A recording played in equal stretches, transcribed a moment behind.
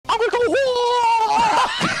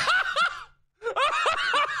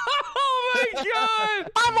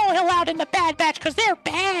because they're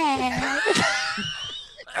bad.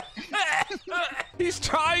 He's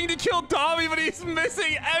trying to kill Dobby, but he's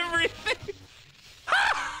missing everything.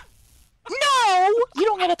 No! You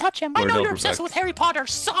don't gotta touch him. I know no you're obsessed perfect. with Harry Potter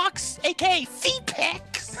socks, aka feet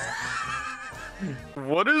pics.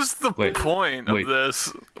 What is the point of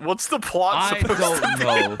this? What's the plot I supposed to don't be?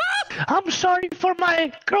 know. I'm sorry for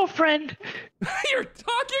my girlfriend. You're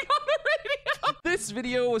talking on the radio! This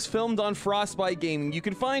video was filmed on Frostbite Gaming. You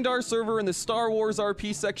can find our server in the Star Wars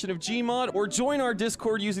RP section of Gmod, or join our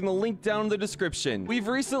Discord using the link down in the description. We've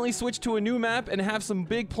recently switched to a new map and have some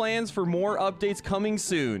big plans for more updates coming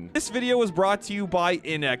soon. This video was brought to you by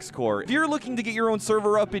InXCore. If you're looking to get your own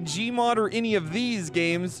server up in Gmod or any of these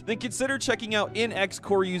games, then consider checking out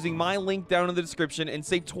InXCore using my link down in the description and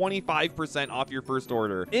save 25% off your first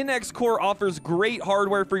order. InXCore offers great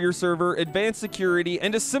hardware for your server, advanced security,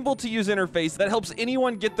 and a simple to use interface that helps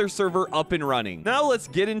anyone get their server up and running. Now let's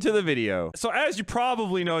get into the video. So as you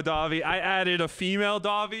probably know, Davi, I added a female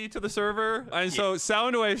Davi to the server, and so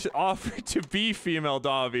Soundwave offered to be female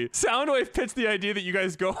Davi. Soundwave pitched the idea that you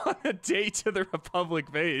guys go on a date to the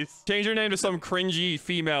Republic base. Change your name to some cringy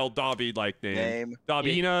female Davi-like name.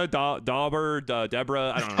 Davina, Dauber,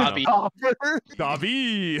 Deborah, I don't know.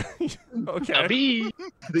 Davi. Okay. Davi.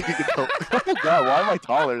 Oh God, why am I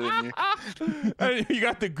taller than you? And you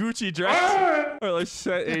got the Gucci dress. All right, let's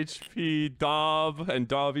set HP Dob and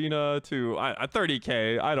Davina to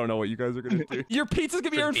 30K. I don't know what you guys are gonna do. Your pizza's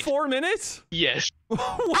gonna be here in 4 minutes? Yes.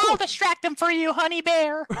 I'll distract them for you, honey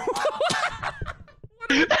bear.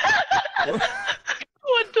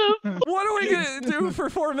 What the? What are we gonna do for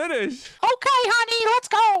 4 minutes? Okay, honey, let's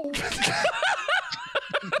go.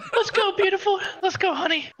 Let's go, beautiful. Let's go,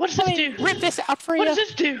 honey. What does this do? Rip this out for you. What does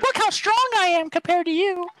this do? Look how strong I am compared to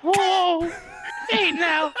you. Whoa. Hey,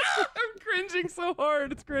 now. I'm cringing so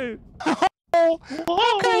hard. It's great. Oh,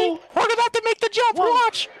 Whoa. okay, we're about to make the jump. Whoa.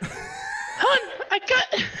 Watch. Hun, I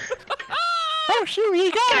got. Oh shoot,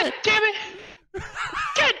 he got God it. damn it.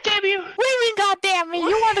 God damn you. What do you mean, God damn me?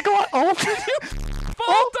 You want to go? Oh.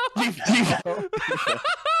 No way!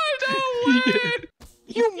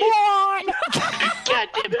 You moron! God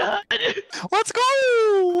damn it, hun. Let's go!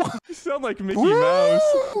 You sound like Mickey Mouse.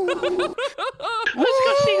 Let's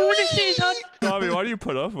go see who this is, hun. Bobby, why do you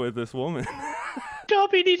put up with this woman?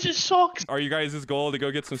 Dobby needs his socks. Are you guys' goal to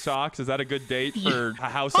go get some socks? Is that a good date for a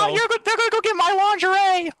house Oh, elf? they're gonna go get my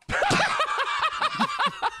lingerie!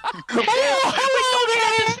 Oh, hello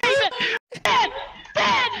there! Bad!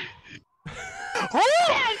 Bad!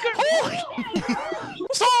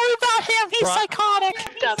 Sorry about him, he's psychotic.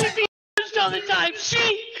 Dobby beats all the time.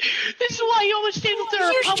 See? This is why you always stay with the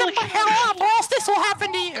You shut Republic. the hell up, or else this will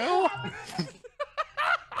happen to you.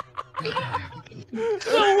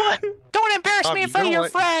 So what? Don't embarrass me in front of your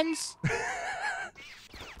friends.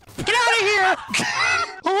 Get out of here!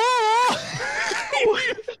 Oh.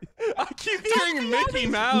 I keep hearing Mickey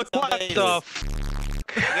Mouse. What the f?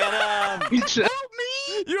 Get him! Help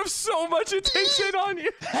me! You have so much attention on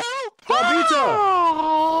you. Help! Nobita!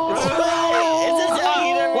 Is this how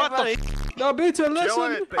you get What the everybody? Nobita,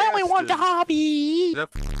 listen! I only want the hobby.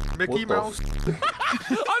 Mickey Mouse?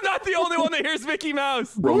 I'm not the only one that hears Mickey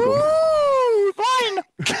Mouse. Woo! Fine!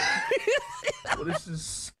 What is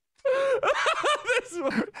this? This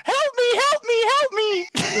one. Help me! Help me! Help me!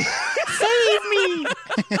 Save me!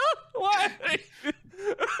 Why?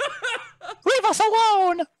 Leave us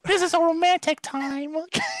alone! This is a romantic time.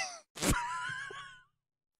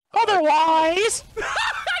 Otherwise...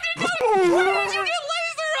 How did you get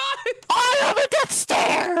laser eyes? I have a death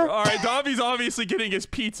stare! All right, Dobby's obviously getting his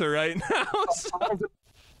pizza right now.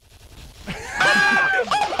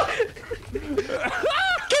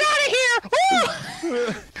 Get out of here!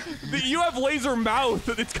 Woo! You have laser mouth.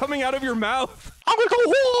 It's coming out of your mouth. I'm gonna go.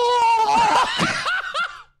 Whoa!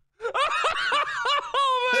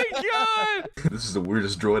 Oh my god! This is the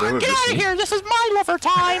weirdest droid I've ever Get out of seen. here! This is my lover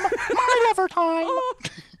time! My lover time!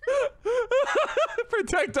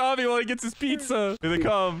 Protect Dobby while he gets his pizza. Here they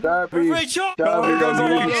come. Rachel! Here goes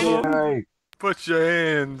Rachel. Put your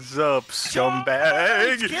hands up,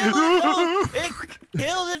 scumbag! It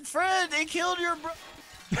killed his friend! It killed your bro!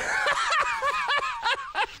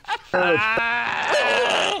 I'm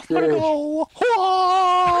gonna go.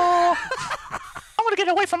 Whoa! I'm gonna get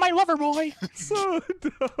away from my lover boy. So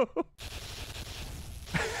dope.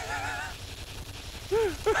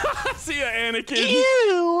 See ya, Anakin.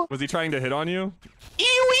 Ew! Was he trying to hit on you?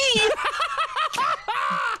 Ew!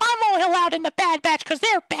 I'm only allowed in the Bad Batch because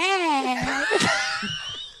they're bad.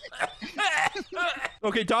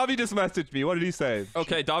 Okay, Dobby just messaged me. What did he say?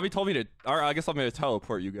 Okay, Dobby told me to. Alright, I guess I'm gonna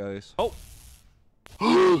teleport you guys. Oh.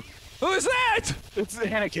 Who is that? It's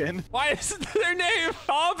Anakin. Why is their name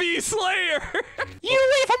Hobby Slayer?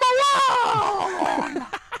 You leave him alone!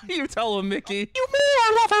 You tell him, Mickey. You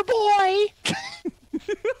more lover boy!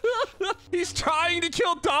 He's trying to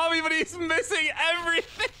kill Tommy, but he's missing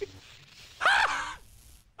everything.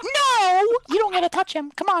 No! You don't get to touch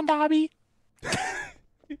him. Come on, Dobby.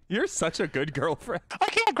 You're such a good girlfriend. I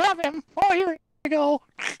can't grab him. Oh, here we go.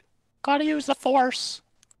 Gotta use the force.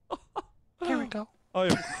 There we go. I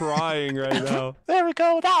am crying right now. There we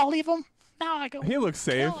go. Now I'll leave him. Now I go. He looks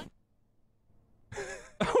safe.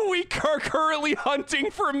 We are currently hunting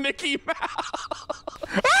for Mickey Mouse.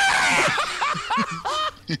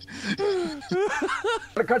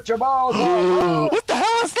 Cut your balls off. What the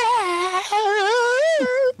hell is that?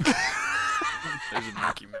 There's a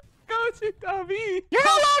Mickey Mouse. Go to Tommy. You're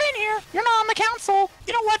not allowed in here. You're not on the council.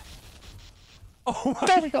 You know what? Oh my.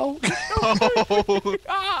 There we go.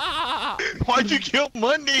 Ah! Why'd you kill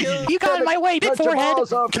Monday? You got in my way, big Cut your forehead.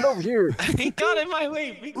 balls off. Get over here. He got in my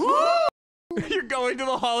way. You're going to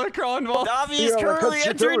the holocron vault. Dobby is Here, I'll currently cut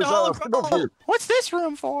your entering the toes off. Get over holocron. here. What's this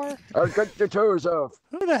room for? I'll cut your toes off.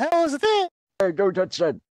 Who the hell is this? Hey, don't touch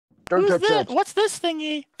that. Don't Who's touch this? that. What's this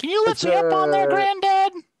thingy? Can you lift It's, me up on there,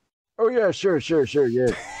 Granddad? Oh, yeah, sure, yeah.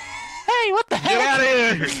 Hey, what the hell? Get out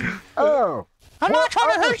of here. Oh. I'm not trying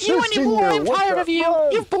to I'm hurt you assisting anymore. you. I'm What tired the of you.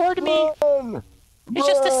 fuck? You've bored me. Run. It's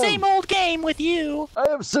just the Run. same old game with you. I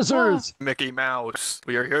have scissors. Mickey Mouse.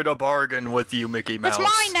 We are here to bargain with you, Mickey Mouse. It's mine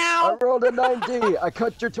I now. rolled a 90. I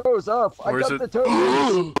cut your toes off. I Where's cut it? the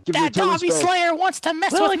toes. Give your That toes Dobby back. Slayer wants to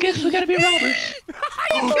mess Well, I with guess me. we gotta be robbers.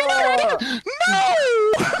 No!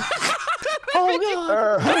 Oh,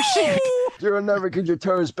 God. Oh, shit. You'll never get your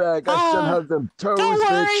toes back. I still have them toes, Don't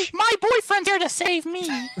worry. bitch. My boyfriend's here to save me.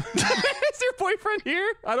 Is your boyfriend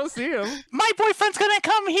here? I don't see him. My boyfriend's gonna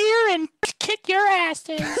come here and kick your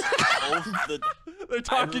asses. They're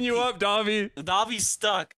talking you up, Dobby. Dobby's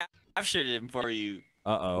stuck. I've shit him for you.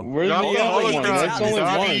 Uh-oh. Where's the Dobby, other one? Dobby, That's only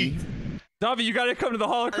Dobby. one. Dobby, you gotta come to the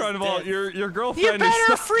holocron vault. Your You girlfriend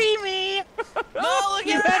better is free me. No, look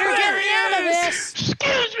You at better her. get me out of this.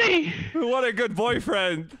 Excuse me. What a good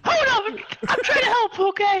boyfriend. Hold up. I'm trying to help,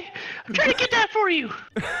 okay? I'm trying to get that for you.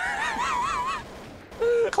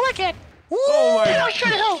 Click it. Oh my I was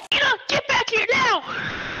trying to help. Get back here now.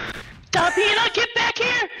 Dobby, get back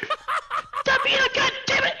here. Dobby, God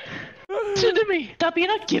damn it. Listen to me. Dobby,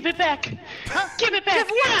 give it back. Give it back Give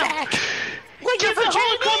what now. back? What, Give your the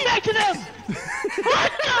whole virginity? come back to them.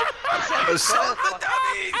 What the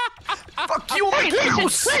Fuck you, Hey, Mickey listen,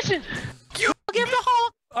 Mouse. listen. Give the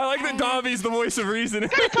whole. I like that Dobby's the voice of reason. I'm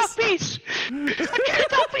trying to talk peace. I'm trying to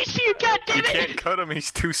talk peace to you, You goddammit. can't cut him. He's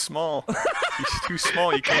too small. He's too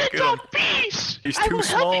small. You I'm trying can't to get him. talk peace. He's I too will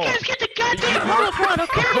help you small. guys get the goddamn holocron,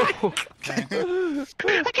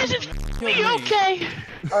 okay? I guess it's me, okay?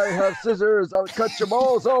 I have scissors. I'll cut your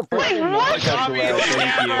balls off. Wait, what? Dobby,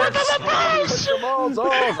 thank you. What the balls? Cut your balls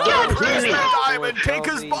off. God, Where's the please. diamond? Take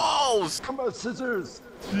his balls. Come on, scissors.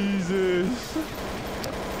 Jesus.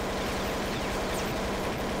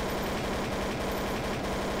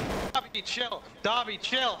 Dobby, chill. Dobby,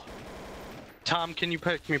 chill. Tom, can you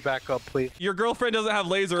pick me back up, please? Your girlfriend doesn't have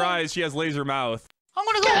laser eyes. She has laser mouth. I'm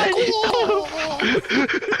gonna go.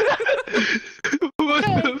 What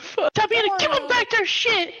the fuck? Dabina, give them back their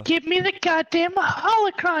shit. Give me the goddamn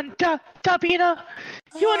holocron, Dabina.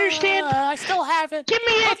 You understand? I still have it. Give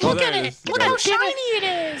me it. Look there at it it. is. Look You how got shiny it.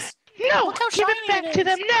 it is. No, Look how give it shiny back it to is.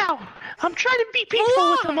 them now. I'm trying to be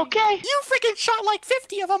peaceful with them, okay? You freaking shot like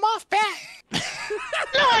 50 of them off bat. No,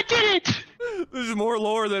 I didn't. This is more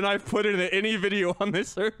lore than I've put into any video on this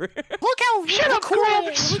server. Look how Shut up, cool it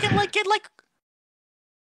Krabs. is. We can like get like.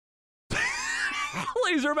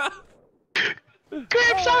 Laser mouth.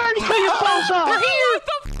 Gramps already cut your balls off. They're here.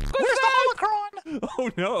 Where's the holocron? Oh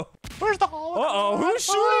no. Where's the holocron? Uh-oh, who's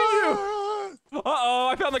shooting you? Uh-oh,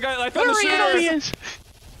 I found the guy. I found the There he shooter. is.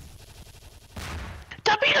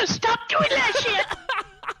 Dabina, stop doing that shit.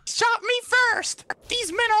 Shot me first.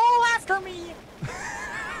 These men are all after me.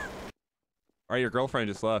 All right, your girlfriend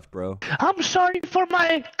just left, bro. I'm sorry for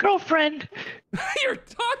my girlfriend. You're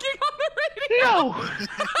talking on the radio.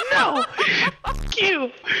 No, no, fuck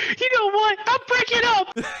you. You know what? I'm breaking up.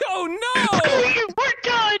 Oh no! Screw you. We're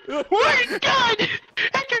done. We're done.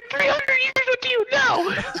 After 300 years with you,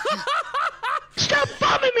 no. Stop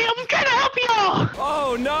bombing me. I'm trying to help y'all.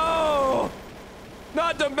 Oh no!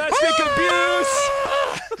 Not domestic abuse!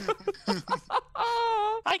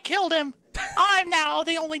 I killed him. I'm now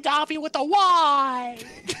the only Dobby with a Y.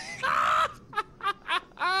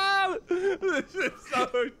 This is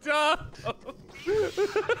so dumb.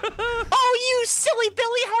 Oh, you silly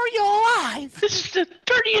Billy, how are you alive? This is the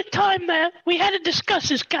 30th time that we had to discuss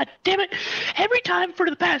this, goddammit. Every time for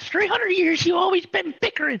the past 300 years, you always been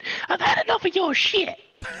bickering. I've had enough of your shit.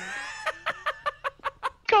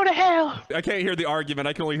 Go to hell. I can't hear the argument.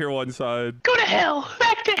 I can only hear one side. Go to hell.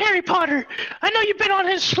 Back to Harry Potter. I know you've been on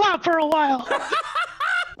his slop for a while.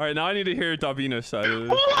 All right, now I need to hear Davina's side of this.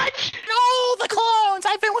 What? No, the clones.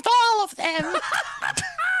 I've been with all of them.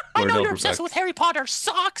 I know you're obsessed with Harry Potter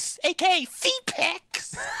socks, aka feet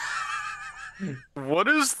pics. What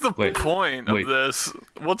is the point of this?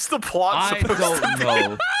 What's the plot supposed to be?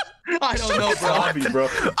 know. I don't know, bro. Bobby, bro.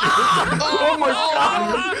 Oh my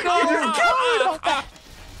god.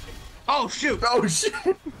 Oh shoot! Oh shit. Get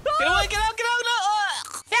away! Get out! Get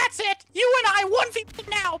out! That's it. You and I 1v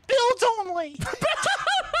now. Builds only.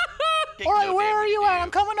 All right, where are you at?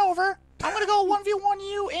 I'm coming over. I'm gonna go 1v1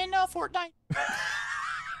 you in Fortnite.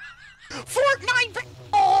 Fortnite.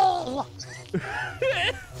 Oh.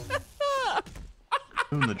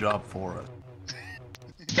 Doing the job for us.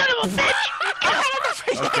 Son of a bitch!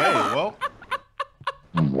 Okay, well.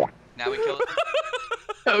 Now we kill it.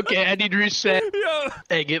 Okay, I need to reset. Yeah.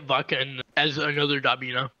 Hey, get vodka and as another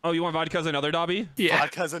Davina. Oh, you want vodka as another Dobby? Yeah.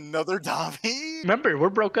 Vodka's another Dobby. Remember, we're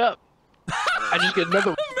broke up. I just get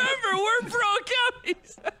another. Remember, we're broke up.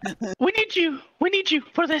 We need you. We need you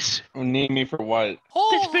for this. Need me for what?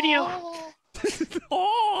 This video.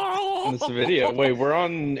 Oh. This video? Wait, we're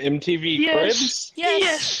on MTV Cribs?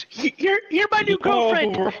 Yes. You're my new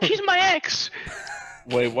girlfriend. She's my ex.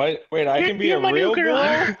 Wait, what? Wait, I can be You're a my new real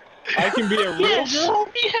girl? I can be a real Yes. girl?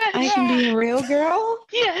 Yes. I can be a real girl?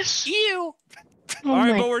 Yes. You. Oh All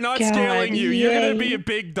right, my but we're not God, scaling you. You're yay. gonna be a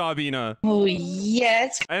big Davina. Oh,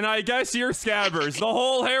 yes. And I guess you're Scabbers. The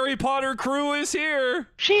whole Harry Potter crew is here.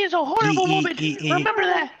 She is a horrible woman. Remember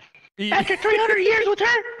that. After 300 years with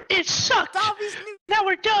her, it sucked. Now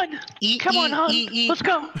we're done. Come on, hon. Let's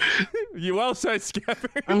go. You well said,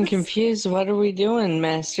 Scabbers. I'm confused. What are we doing,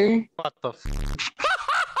 Master? What the f?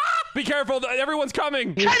 Be careful. Everyone's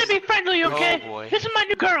coming. Try to be friendly, okay? Oh, boy. This is my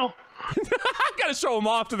new girl. I gotta show him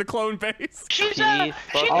off to the clone base. She's not.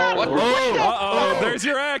 Uh-oh. There's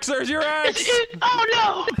your ex. There's your ex. Oh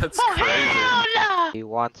no. That's Oh crazy. hell no. You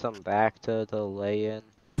want some back to the lay-in?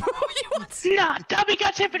 Nah, Dobby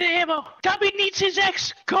got infinite ammo. Dobby needs his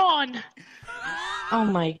ex gone. Oh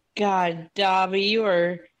my God, Dobby,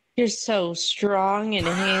 you're so strong and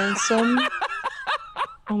handsome.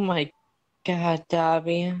 Oh my God,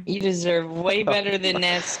 Dobby, you deserve way better than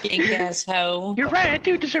that skink ass hoe. You're right, I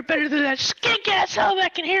do deserve better than that skink ass hoe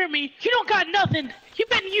that can hear me. You don't got nothing. You've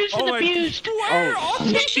been used and abused. You're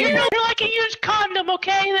like a used condom,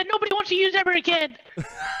 okay? That nobody wants to use ever again.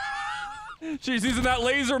 She's using that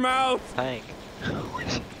laser mouth. Tank.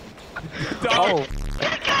 Oh.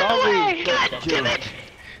 Get away! God damn it!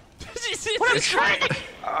 What I'm trying to kill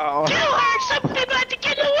her! Somebody about to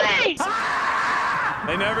get away!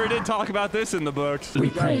 They never did talk about this in the books. We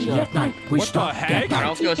pray at night. We What the heck?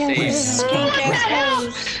 Don't go save. What the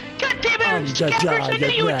hell? God damn it! Scabbers, I knew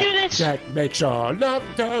you would do this! That makes all of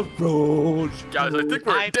the rules. Guys, I think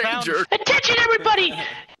we're in danger. Attention, everybody!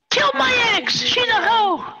 Kill my ex! She's a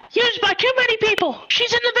hoe! Used by too many people!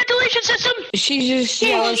 She's in the ventilation system! She's just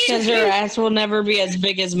jealous because her ass will never be as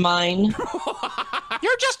big as mine.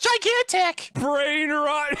 You're just gigantic. Brain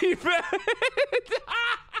rot event.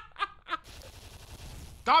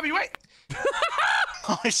 Dobby, wait!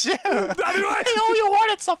 Oh shit! Dobby, I know you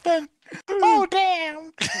wanted something. Oh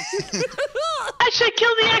damn. I said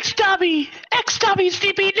kill the ex-Dobby! Ex-Dobby's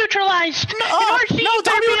to be neutralized! No,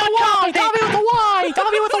 Dobby with a Y! Dobby with a Y!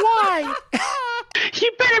 Dobby with a Y!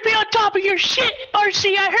 You better be on top of your shit,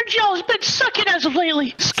 RC. I heard y'all's been sucking as of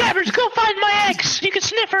lately. Scabbers, go find my ex. You can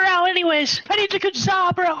sniff her out anyways. I need a good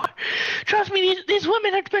saw, bro. Trust me, these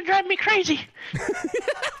women have been driving me crazy.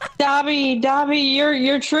 Dobby,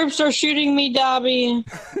 your troops are shooting me, Dobby.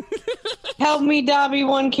 Help me, Dobby,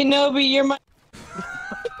 one Kenobi, you're my...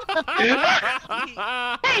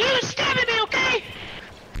 Hey, you stabbing me, okay?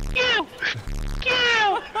 You!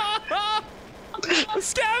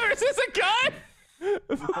 Scabbers is a gun?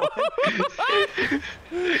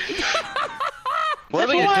 What are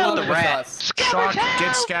we gonna do with the rat? Shark,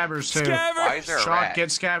 get Scabbers too. Why is there a Shark, rat? get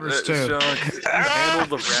Scabbers too.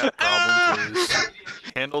 Handle the rat problem, please.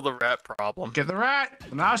 Handle the rat problem. Get the rat.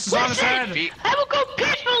 The mouse is on his head. I will go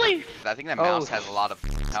peacefully. I think that mouse has a lot of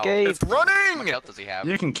health. It's running! What health does he have?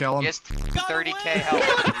 You can kill him. He has 30k health.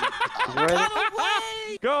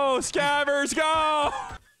 Go, Scabbers, go!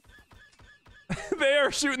 They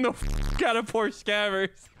are shooting the f out of poor Scabbers.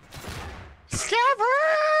 Scabber!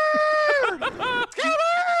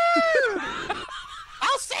 Scabber!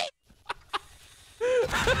 I'll see.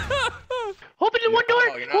 Open the one door.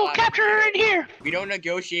 We'll capture her in here. We don't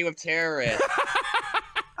negotiate with terrorists.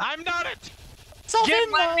 I'm not a. Get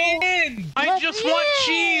me in! I just want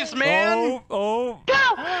cheese, man! Go!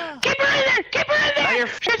 Keep her in there! Keep her in there!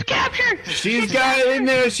 She's captured! She's got it in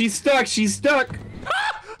there! She's stuck! She's stuck!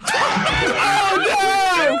 Oh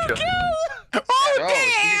no! Oh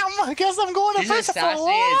damn! I guess I'm going to prison for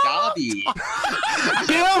life. Dobby.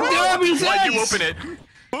 Kill Dobby's Why'd you ex! open it?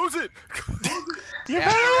 Close it! You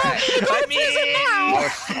better go to prison now!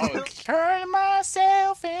 Oh. Turn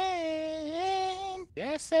myself in.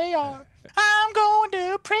 Yes, they are. I'm going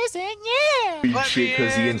to prison, yeah! Eat shit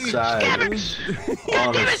because he inside. Scabbers!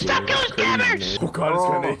 God damn it, stop killing scabbers! Oh god, it's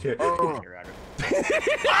gonna make it.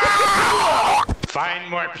 Find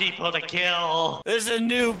more people to kill! There's a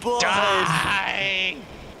new blood. Die!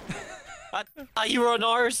 I thought you were on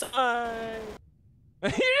our side.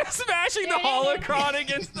 You're just smashing the holocron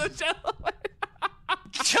against the gentleman.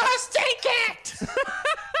 Just take it!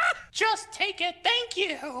 Just take it, thank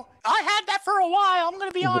you! I had that for a while, I'm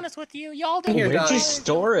gonna be honest with you. Y'all did Where'd you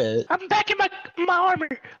store it? I'm back in my armor,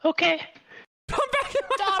 okay? I'm back in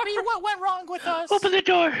Dobby, what went wrong with us? Open the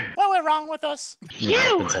door. What went wrong with us? You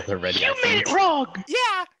made it wrong!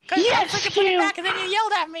 Yeah, because I was put it back and then you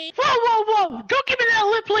yelled at me. Whoa! Don't give me that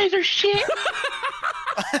lip laser shit!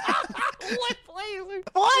 Lip laser?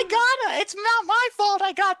 Well, I got it! It's not my fault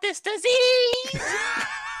I got this disease!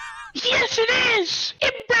 Yes, it is!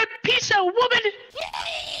 Inbred piece of woman!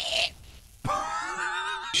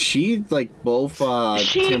 She like both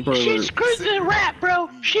She screwed the rat, bro!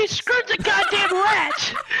 She screwed the goddamn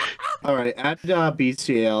rat! Alright, add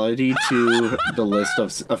bestiality to the list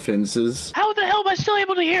of offenses. How the hell am I still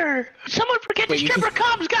able to hear her? Someone forget the stripper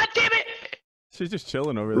comms, goddammit! She's just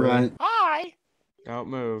chilling over there. Right. Hi! Don't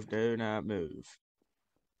move, do not move.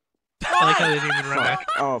 I like how they didn't even run back.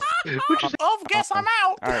 Oh. Oh, guess I'm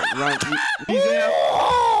out! Alright, run. He's out.